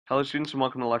Hello students and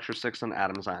welcome to lecture 6 on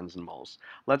atoms, ions, and moles.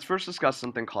 Let's first discuss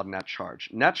something called net charge.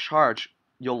 Net charge,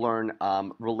 you'll learn,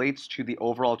 relates to the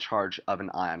overall charge of an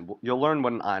ion. You'll learn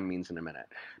what an ion means in a minute.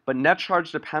 But net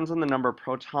charge depends on the number of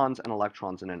protons and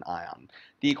electrons in an ion.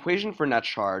 The equation for net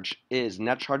charge is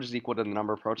equal to the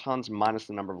number of protons minus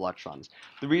the number of electrons.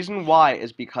 The reason why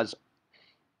is because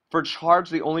for charge,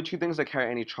 the only two things that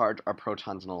carry any charge are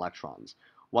protons and electrons,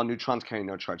 while neutrons carry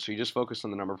no charge. So you just focus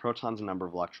on the number of protons and number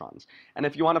of electrons. And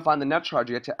if you want to find the net charge,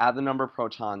 you have to add the number of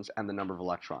protons and the number of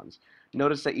electrons.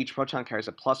 Notice that each proton carries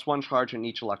a +1 charge and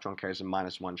each electron carries a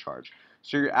 -1 charge.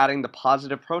 So you're adding the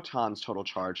positive protons total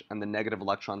charge and the negative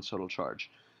electrons total charge.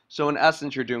 So in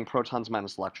essence, you're doing protons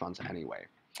minus electrons anyway.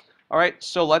 Alright,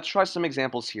 so let's try some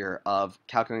examples here of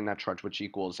calculating net charge, which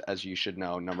equals, as you should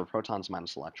know, number of protons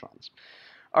minus electrons.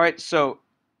 Alright, so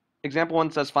example 1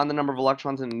 says find the number of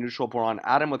electrons in a neutral boron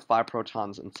atom with 5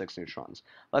 protons and 6 neutrons.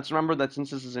 Let's remember that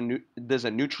since this is a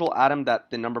neutral atom,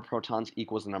 that the number of protons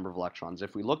equals the number of electrons.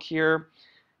 If we look here,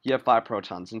 you have 5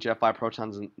 protons. Since you have 5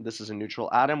 protons and this is a neutral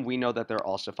atom, we know that there are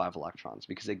also 5 electrons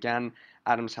because, again,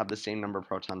 atoms have the same number of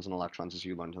protons and electrons as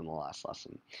you learned in the last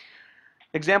lesson.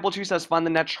 Example 2 says find the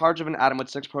net charge of an atom with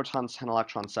 6 protons, 10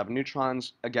 electrons, 7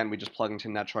 neutrons. Again, we just plug into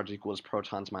net charge equals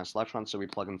protons minus electrons, so we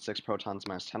plug in 6 protons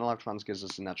minus 10 electrons gives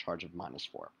us a net charge of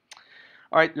 -4.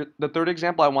 Alright, the third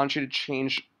example, I want you to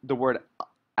change the word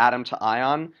atom to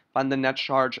ion. Find the net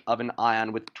charge of an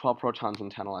ion with 12 protons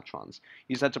and 10 electrons.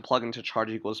 You said to plug into charge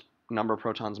equals number of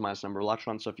protons minus number of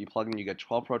electrons, so if you plug in, you get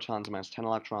 12 protons minus 10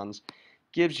 electrons,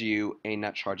 gives you a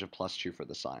net charge of +2 for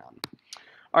this ion.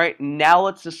 Alright, now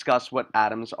let's discuss what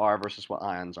atoms are versus what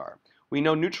ions are. We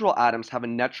know neutral atoms have a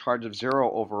net charge of 0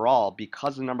 overall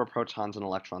because the number of protons and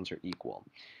electrons are equal.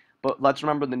 But let's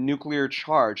remember the nuclear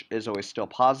charge is always still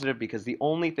positive because the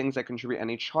only things that contribute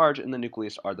any charge in the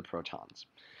nucleus are the protons.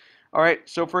 Alright,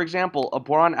 so for example, a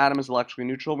boron atom is electrically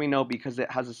neutral, we know, because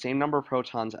it has the same number of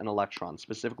protons and electrons.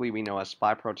 Specifically, we know as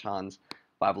 5 protons,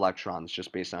 5 electrons,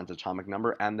 just based on its atomic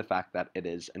number and the fact that it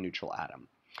is a neutral atom.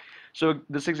 So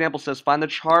this example says find the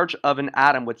charge of an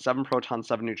atom with 7 protons,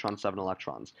 7 neutrons, 7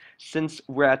 electrons. Since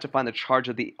we're at to find the charge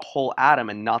of the whole atom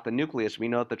and not the nucleus, we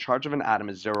know that the charge of an atom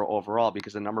is 0 overall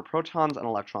because the number of protons and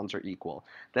electrons are equal.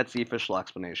 That's the official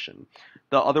explanation.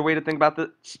 The other way to think about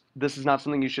this is not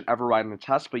something you should ever write in a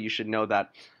test, but you should know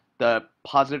that the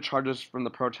positive charges from the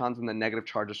protons and the negative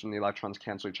charges from the electrons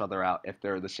cancel each other out if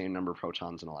they're the same number of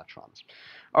protons and electrons.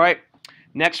 Alright,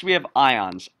 next we have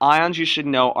ions. Ions, you should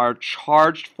know, are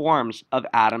charged forms of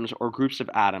atoms or groups of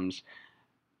atoms.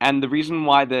 And the reason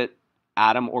why the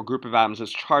atom or group of atoms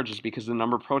is charged is because the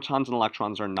number of protons and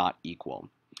electrons are not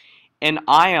equal. In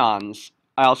ions,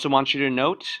 I also want you to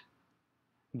note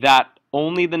that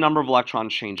only the number of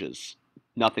electrons changes,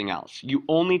 nothing else. You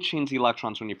only change the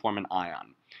electrons when you form an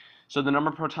ion. So the number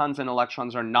of protons and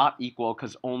electrons are not equal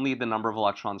because only the number of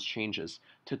electrons changes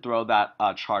to throw that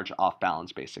charge off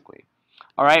balance, basically.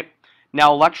 Alright,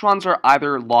 now electrons are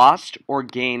either lost or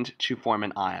gained to form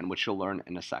an ion, which you'll learn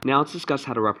in a second. Now let's discuss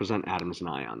how to represent atoms and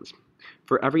ions.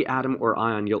 For every atom or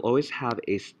ion, you'll always have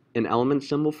an element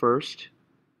symbol first,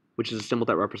 which is a symbol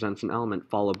that represents an element,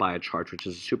 followed by a charge, which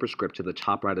is a superscript to the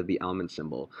top right of the element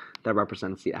symbol that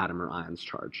represents the atom or ion's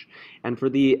charge. And for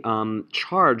the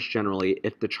charge, generally,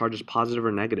 if the charge is positive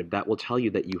or negative, that will tell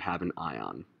you that you have an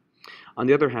ion. On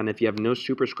the other hand, if you have no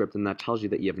superscript, then that tells you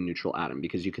that you have a neutral atom,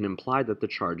 because you can imply that the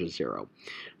charge is 0.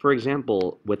 For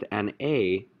example, with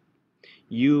Na,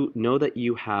 you know that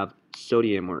you have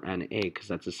sodium, or Na, because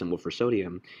that's a symbol for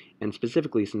sodium, and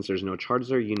specifically, since there's no charge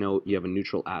there, you know you have a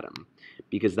neutral atom,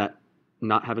 because that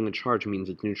not having a charge means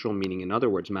it's neutral, meaning, in other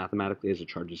words, mathematically is a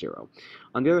charge of 0.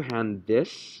 On the other hand,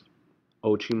 this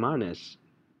O2 minus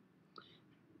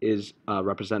is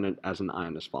represented as an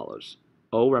ion as follows.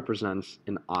 O represents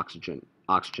an oxygen,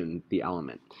 the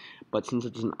element, but since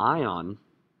it's an ion,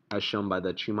 as shown by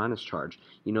the 2 minus charge,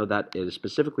 you know that it is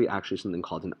specifically actually something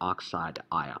called an oxide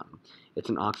ion. It's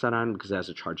an oxide ion because it has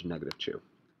a charge of -2.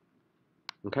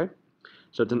 Okay?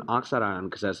 So it's an oxide ion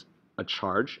because it has a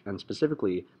charge, and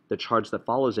specifically, the charge that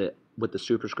follows it with the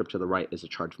superscript to the right is a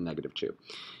charge of -2.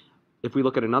 If we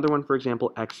look at another one, for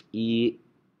example, Xe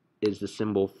is the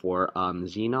symbol for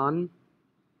xenon,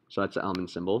 so that's the element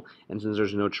symbol, and since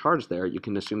there's no charge there, you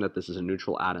can assume that this is a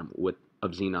neutral atom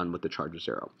of xenon with the charge of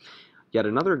 0. Yet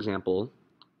another example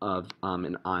of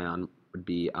an ion would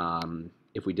be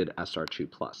if we did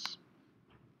Sr2+,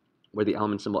 where the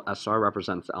element symbol Sr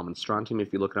represents the element strontium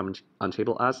if you look it up on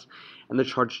table S, and the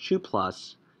charge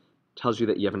 2+ tells you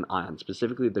that you have an ion.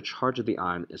 Specifically, the charge of the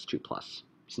ion is 2+,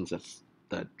 since that's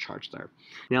the charge there.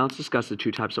 Now let's discuss the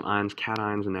two types of ions,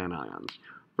 cations and anions.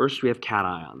 First, we have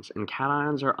cations, and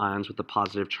cations are ions with a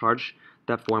positive charge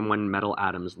that form when metal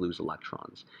atoms lose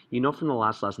electrons. You know from the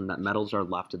last lesson that metals are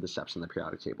left at the steps in the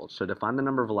periodic table. So to find the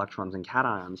number of electrons in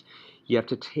cations, you have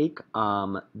to take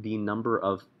the number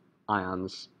of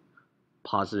ions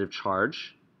positive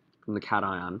charge from the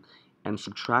cation and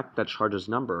subtract that charge's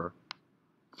number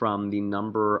from the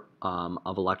number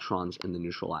of electrons in the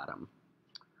neutral atom.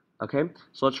 Okay,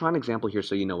 so let's try an example here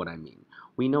so you know what I mean.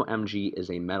 We know Mg is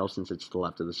a metal since it's to the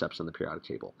left of the steps on the periodic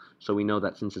table. So we know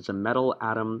that since it's a metal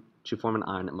atom, to form an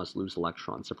ion, it must lose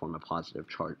electrons to form a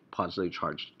positively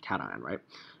charged cation, right?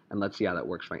 And let's see how that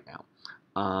works right now.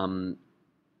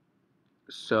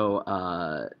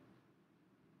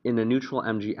 In a neutral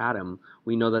Mg atom,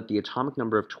 we know that the atomic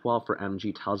number of 12 for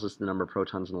Mg tells us the number of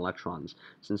protons and electrons,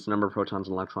 since the number of protons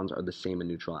and electrons are the same in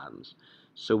neutral atoms.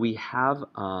 So we have,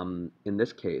 in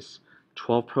this case,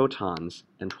 12 protons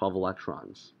and 12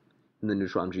 electrons in the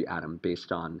neutral Mg atom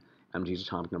based on Mg's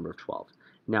atomic number of 12.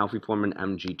 Now, if we form an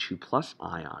Mg2 plus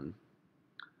ion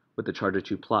with the charge of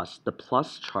 2 plus, the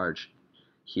plus charge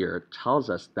here tells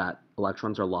us that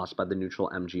electrons are lost by the neutral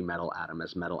Mg metal atom,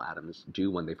 as metal atoms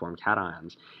do when they form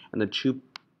cations. And the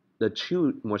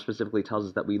 2 more specifically tells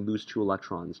us that we lose 2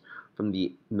 electrons from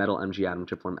the metal Mg atom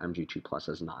to form Mg2 plus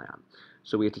as an ion.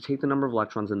 So we have to take the number of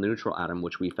electrons in the neutral atom,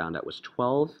 which we found out was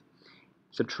 12,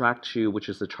 subtract 2, which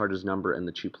is the charge's number in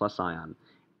the 2 plus ion,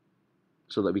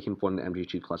 so that we can form the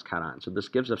Mg2 plus cation. So this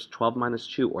gives us 12 minus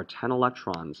 2, or 10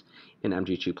 electrons in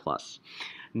Mg2 plus.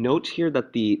 Note here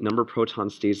that the number of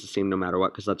protons stays the same no matter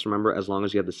what, because let's remember, as long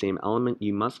as you have the same element,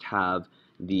 you must have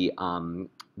the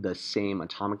same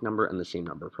atomic number and the same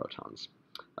number of protons.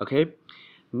 Okay?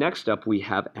 Next up, we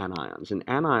have anions, and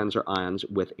anions are ions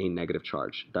with a negative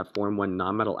charge that form when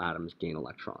nonmetal atoms gain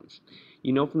electrons.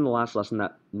 You know from the last lesson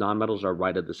that nonmetals are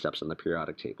right at the steps on the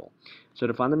periodic table. So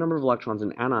to find the number of electrons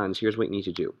in anions, here's what you need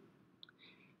to do.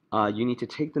 You need to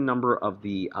take the number of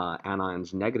the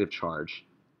anion's negative charge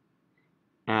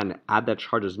and add that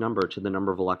charge's number to the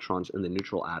number of electrons in the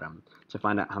neutral atom to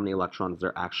find out how many electrons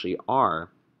there actually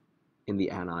are in the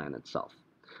anion itself.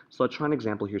 So let's try an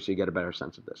example here so you get a better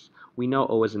sense of this. We know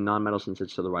O is a nonmetal since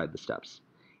it's to the right of the steps.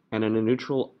 And in a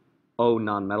neutral O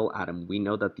nonmetal atom, we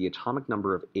know that the atomic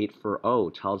number of 8 for O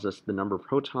tells us the number of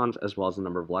protons as well as the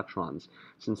number of electrons,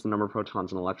 since the number of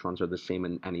protons and electrons are the same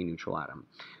in any neutral atom.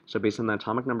 So based on the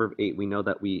atomic number of 8, we know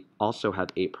that we also have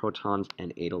 8 protons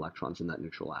and 8 electrons in that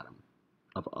neutral atom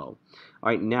of O. All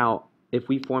right, now, if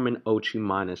we form an O2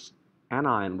 minus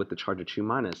anion with the charge of 2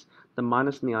 minus, the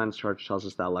minus in the ion's charge tells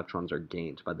us that electrons are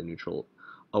gained by the neutral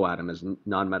O atom, as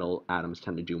nonmetal atoms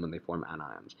tend to do when they form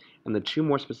anions. And the 2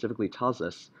 more specifically tells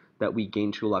us that we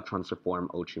gain 2 electrons to form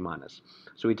O2 minus.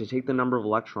 So we have to take the number of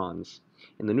electrons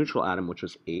in the neutral atom, which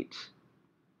was 8,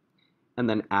 and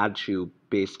then add 2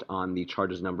 based on the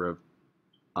charge's number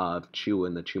of 2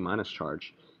 in the 2 minus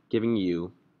charge, giving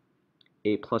you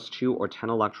 8 plus 2, or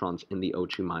 10 electrons in the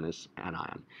O2 minus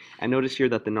anion. And notice here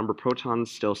that the number of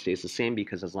protons still stays the same,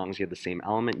 because as long as you have the same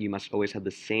element, you must always have the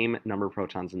same number of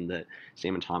protons and the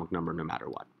same atomic number no matter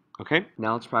what. Okay,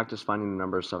 now let's practice finding the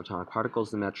number of subatomic particles,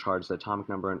 the net charge, the atomic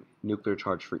number, and nuclear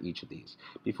charge for each of these.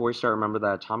 Before we start, remember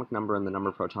that atomic number and the number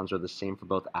of protons are the same for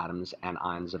both atoms and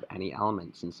ions of any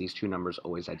element, since these two numbers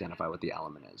always identify what the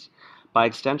element is. By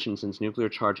extension, since nuclear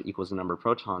charge equals the number of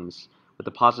protons, with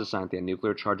the positive sign at the end,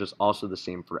 nuclear charge is also the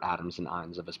same for atoms and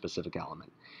ions of a specific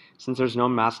element. Since there's no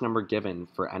mass number given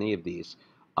for any of these,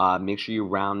 make sure you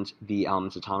round the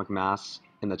element's atomic mass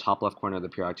in the top left corner of the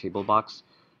periodic table box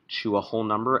to a whole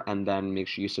number, and then make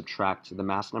sure you subtract the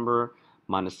mass number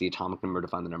minus the atomic number to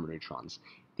find the number of neutrons.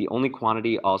 The only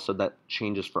quantity also that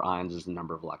changes for ions is the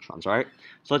number of electrons, all right?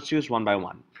 So let's do this one by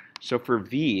one. So for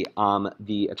V,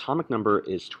 the atomic number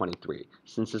is 23.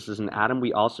 Since this is an atom,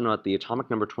 we also know that the atomic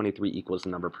number 23 equals the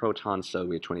number of protons, so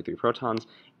we have 23 protons,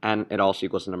 and it also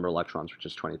equals the number of electrons, which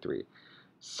is 23.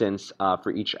 Since for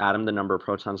each atom, the number of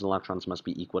protons and electrons must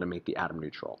be equal to make the atom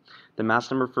neutral. The mass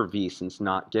number for V, since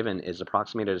not given, is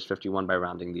approximated as 51 by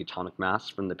rounding the atomic mass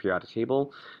from the periodic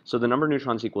table. So the number of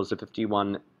neutrons equals the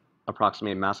 51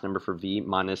 approximated mass number for V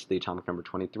minus the atomic number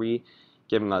 23,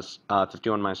 giving us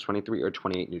 51 minus 23, or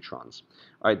 28 neutrons.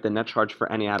 All right, the net charge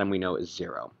for any atom we know is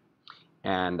 0.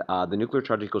 And the nuclear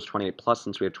charge equals 28 plus,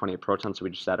 since we have 28 protons, so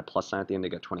we just add a plus sign at the end to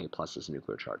get 28 plus as a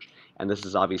nuclear charge. And this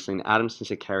is obviously an atom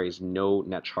since it carries no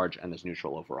net charge and is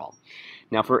neutral overall.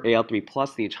 Now for Al3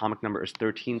 plus, the atomic number is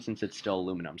 13 since it's still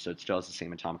aluminum, so it still has the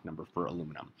same atomic number for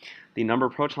aluminum. The number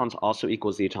of protons also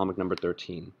equals the atomic number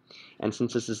 13. And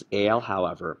since this is Al,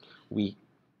 however, we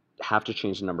have to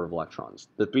change the number of electrons.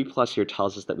 The 3 plus here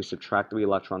tells us that we subtract 3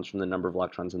 electrons from the number of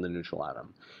electrons in the neutral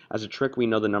atom. As a trick, we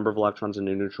know the number of electrons in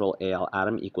a neutral Al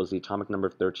atom equals the atomic number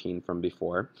of 13 from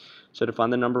before. So to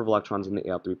find the number of electrons in the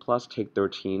Al3 plus, take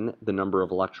 13, the number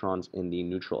of electrons in the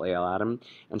neutral Al atom,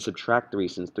 and subtract 3,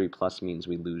 since 3 plus means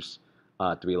we lose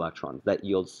 3 electrons. That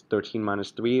yields 13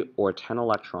 minus 3, or 10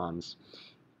 electrons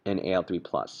in Al3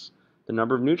 plus. The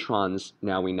number of neutrons,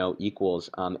 now we know, equals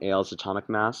Al's atomic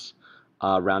mass,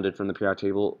 rounded from the periodic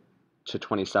table to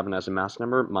 27 as a mass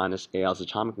number, minus Al's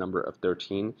atomic number of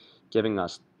 13, giving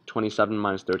us 27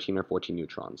 minus 13, or 14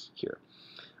 neutrons here.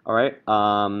 All right.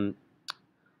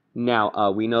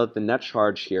 Now, we know that the net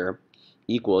charge here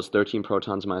equals 13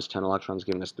 protons minus 10 electrons,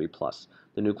 giving us 3 plus.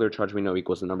 The nuclear charge we know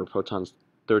equals the number of protons,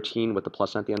 13 with the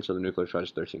plus at the end, so the nuclear charge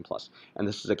is 13 plus. And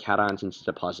this is a cation since it's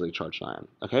a positively charged ion.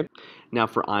 Okay? Now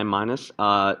for I minus,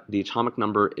 the atomic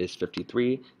number is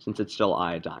 53 since it's still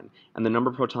iodine. And the number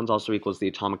of protons also equals the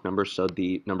atomic number, so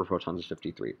the number of protons is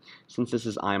 53. Since this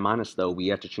is I minus, though, we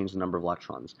have to change the number of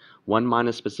electrons. 1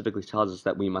 minus specifically tells us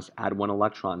that we must add 1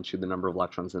 electron to the number of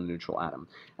electrons in the neutral atom.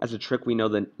 As a trick, we know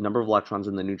the number of electrons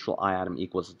in the neutral I atom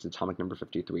equals its atomic number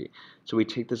 53. So we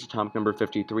take this atomic number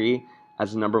 53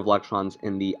 as the number of electrons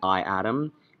in the I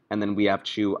atom, and then we have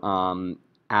to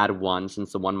add 1,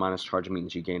 since the 1 minus charge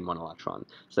means you gain 1 electron.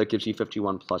 So that gives you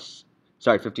 53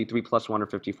 plus 1, or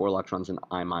 54 electrons in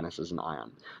I minus as an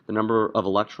ion. The number of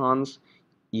electrons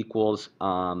equals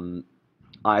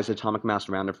I's atomic mass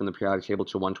rounded from the periodic table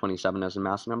to 127 as a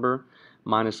mass number,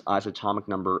 minus I's atomic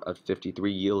number of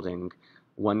 53, yielding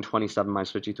 127 minus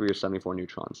 53, or 74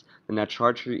 neutrons. The net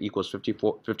charge here equals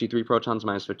 53 protons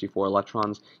minus 54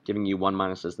 electrons, giving you 1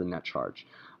 minus as the net charge.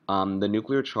 The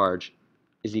nuclear charge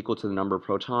is equal to the number of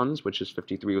protons, which is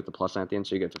 53 with the plus at the end,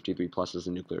 so you get 53 plus as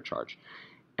the nuclear charge.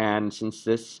 And since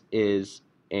this is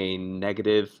a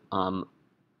negative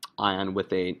ion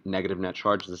with a negative net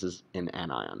charge, this is an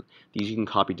anion. These you can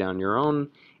copy down your own,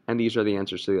 and these are the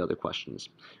answers to the other questions.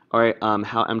 All right,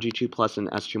 how Mg2 plus and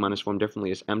S2 minus form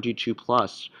differently is Mg2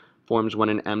 plus forms when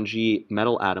an Mg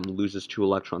metal atom loses 2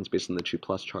 electrons based on the 2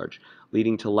 plus charge,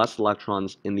 leading to less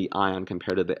electrons in the ion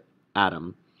compared to the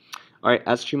atom. All right,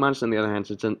 S2 minus, on the other hand,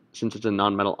 since it's a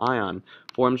non-metal ion,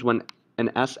 forms when an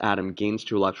S atom gains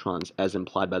 2 electrons, as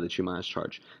implied by the 2 minus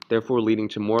charge, therefore leading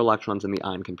to more electrons in the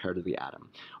ion compared to the atom.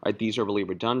 All right, these are really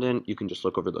redundant. You can just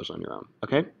look over those on your own,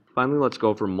 okay? Finally, let's go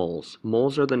over moles.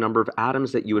 Moles are the number of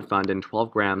atoms that you would find in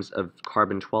 12 grams of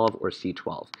carbon-12 or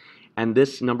C12. And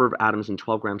this number of atoms in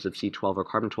 12 grams of C12 or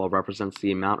carbon-12 represents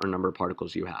the amount or number of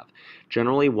particles you have.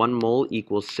 Generally, 1 mole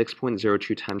equals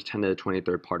 6.02 times 10 to the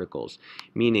 23rd particles,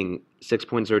 meaning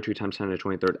 6.02 times 10 to the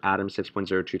 23rd atoms,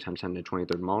 6.02 times 10 to the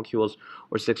 23rd molecules,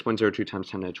 or 6.02 times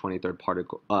 10 to the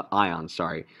 23rd ions,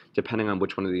 depending on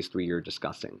which one of these 3 you're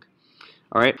discussing.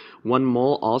 All right, 1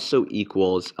 mole also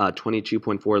equals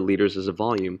 22.4 liters as a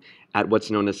volume at what's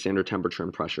known as standard temperature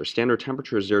and pressure. Standard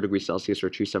temperature is 0 degrees Celsius or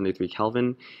 273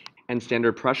 Kelvin, and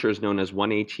standard pressure is known as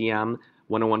 1 atm,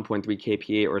 101.3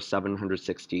 kPa, or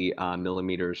 760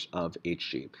 millimeters of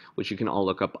Hg, which you can all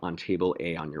look up on table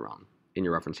A on your own, in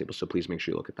your reference table, so please make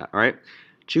sure you look at that, all right?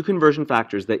 2 conversion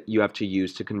factors that you have to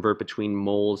use to convert between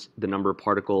moles, the number of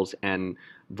particles, and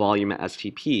volume at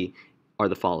STP are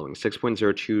the following: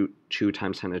 6.022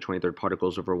 times 10 to the 23rd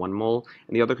particles over 1 mole,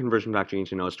 and the other conversion factor you need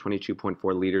to know is 22.4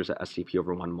 liters at STP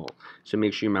over 1 mole. So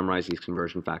make sure you memorize these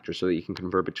conversion factors so that you can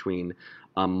convert between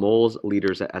moles,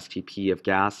 liters at STP of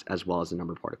gas, as well as the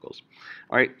number of particles.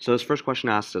 All right, so this first question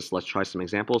asks us, let's try some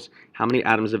examples. How many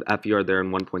atoms of Fe are there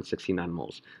in 1.69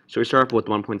 moles? So we start off with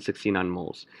 1.69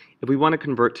 moles. If we want to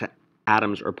convert to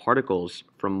atoms or particles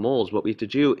from moles, what we have to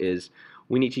do is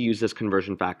we need to use this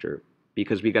conversion factor,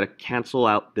 because we got to cancel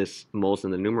out this moles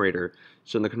in the numerator.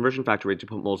 So in the conversion factor, we have to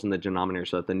put moles in the denominator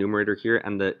so that the numerator here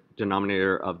and the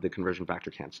denominator of the conversion factor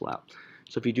cancel out.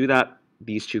 So if you do that,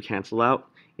 these two cancel out,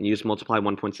 and you just multiply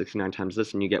 1.69 times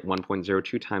this, and you get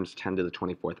 1.02 times 10 to the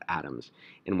 24th atoms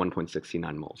in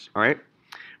 1.69 moles. All right?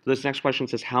 So this next question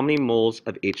says, how many moles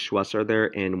of H2S are there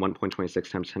in 1.26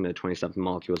 times 10 to the 27th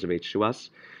molecules of H2S?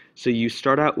 So you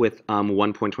start out with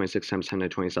 1.26 times 10 to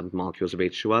the 27th molecules of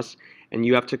H2S, and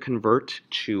you have to convert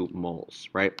to moles,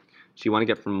 right? So you want to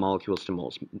get from molecules to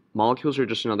moles. Molecules are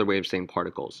just another way of saying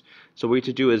particles. So what we need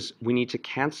to do is we need to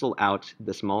cancel out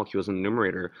this molecules in the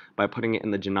numerator by putting it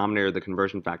in the denominator of the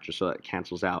conversion factor so that it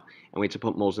cancels out. And we have to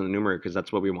put moles in the numerator because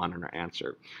that's what we want in our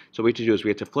answer. So what we have to do is we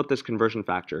have to flip this conversion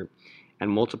factor and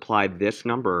multiply this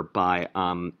number by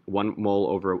 1 mole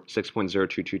over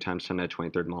 6.022 times 10 to the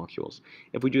 23rd molecules.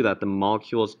 If we do that, the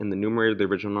molecules in the numerator of the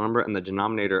original number and the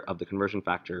denominator of the conversion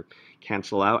factor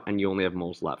cancel out, and you only have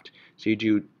moles left. So you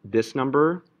do this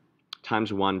number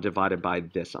times 1 divided by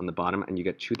this on the bottom, and you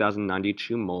get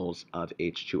 2,092 moles of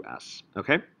H2S,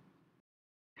 okay?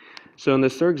 So in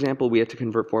this third example, we have to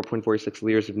convert 4.46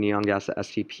 liters of neon gas to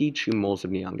STP to moles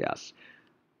of neon gas.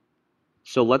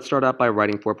 So let's start out by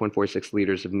writing 4.46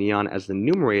 liters of neon as the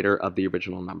numerator of the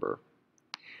original number.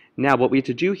 Now, what we have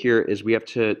to do here is we have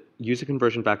to use a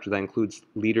conversion factor that includes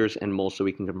liters and moles so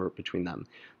we can convert between them.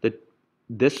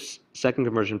 This second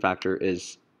conversion factor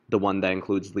is the one that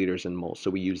includes liters and moles, so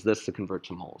we use this to convert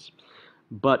to moles.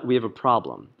 But we have a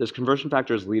problem. This conversion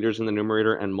factor is liters in the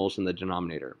numerator and moles in the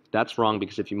denominator. That's wrong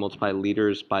because if you multiply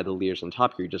liters by the liters on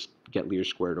top here, you just get liters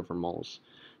squared over moles.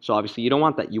 So obviously you don't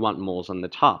want that, you want moles on the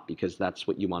top because that's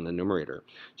what you want in the numerator.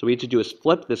 So what we have to do is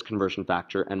flip this conversion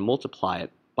factor and multiply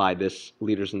it by this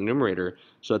liters in the numerator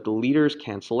so that the liters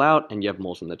cancel out and you have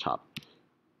moles in the top.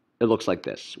 It looks like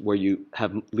this, where you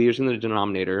have liters in the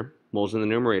denominator, moles in the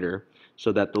numerator,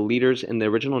 so that the liters in the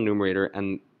original numerator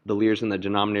and the liters in the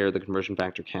denominator of the conversion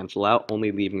factor cancel out,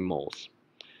 only leaving moles.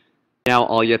 Now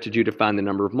all you have to do to find the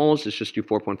number of moles is just do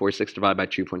 4.46 divided by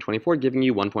 2.24, giving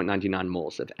you 1.99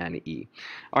 moles of Ne.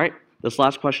 All right, this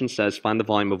last question says find the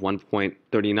volume of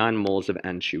 1.39 moles of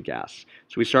N2 gas.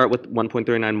 So we start with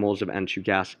 1.39 moles of N2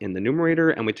 gas in the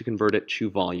numerator, and we have to convert it to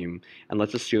volume. And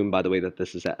let's assume, by the way, that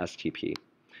this is at STP.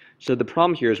 So the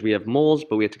problem here is we have moles,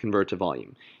 but we have to convert to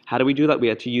volume. How do we do that? We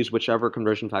have to use whichever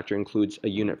conversion factor includes a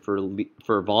unit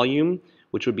for volume,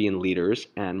 which would be in liters,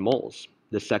 and moles.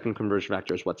 The second conversion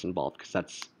factor is what's involved because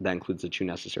that includes the two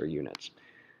necessary units.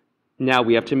 Now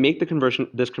we have to make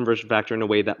this conversion factor in a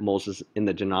way that moles is in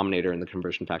the denominator in the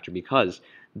conversion factor because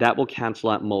that will cancel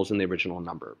out moles in the original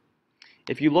number.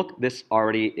 If you look, this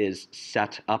already is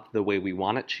set up the way we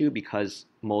want it to because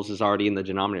moles is already in the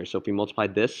denominator. So if we multiply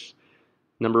this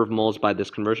number of moles by this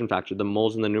conversion factor, the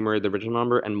moles in the numerator of the original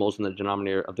number and moles in the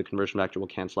denominator of the conversion factor will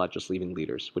cancel out, just leaving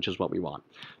liters, which is what we want.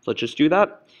 So let's just do that.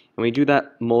 And when we do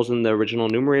that, moles in the original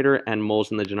numerator and moles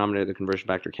in the denominator of the conversion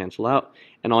factor cancel out.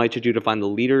 And all I have to do to find the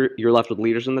liter, you're left with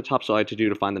liters in the top, so all I have to do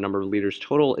to find the number of liters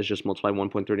total is just multiply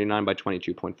 1.39 by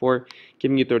 22.4,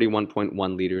 giving you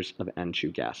 31.1 liters of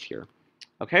N2 gas here.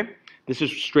 Okay? This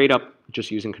is straight up just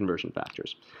using conversion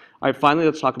factors. All right, finally,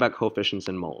 let's talk about coefficients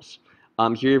in moles.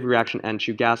 Here you have reaction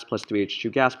N2 gas plus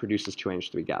 3H2 gas produces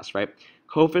 2NH3 gas, right?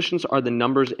 Coefficients are the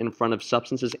numbers in front of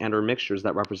substances and or mixtures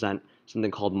that represent something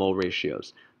called mole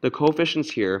ratios. The coefficients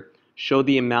here show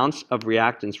the amounts of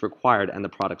reactants required and the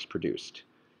products produced.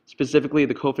 Specifically,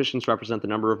 the coefficients represent the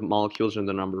number of molecules or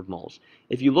the number of moles.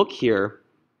 If you look here,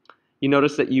 you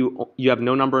notice that you have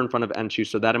no number in front of N2,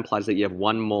 so that implies that you have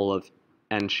 1 mole of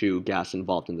N2 gas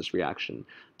involved in this reaction.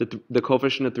 The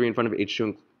coefficient of 3 in front of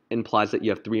H2 implies that you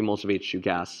have 3 moles of H2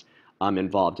 gas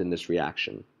involved in this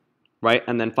reaction, right?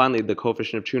 And then finally, the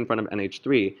coefficient of 2 in front of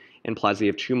NH3 implies that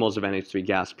you have 2 moles of NH3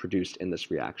 gas produced in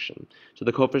this reaction. So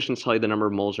the coefficients tell you the number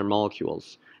of moles or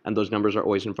molecules, and those numbers are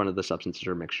always in front of the substances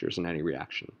or mixtures in any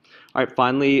reaction. All right,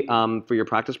 finally, for your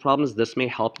practice problems, this may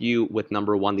help you with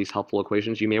number 1, these helpful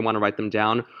equations. You may want to write them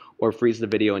down or freeze the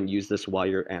video and use this while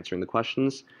you're answering the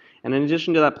questions. And in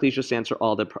addition to that, please just answer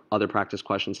all the other practice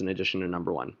questions in addition to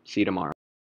number 1. See you tomorrow.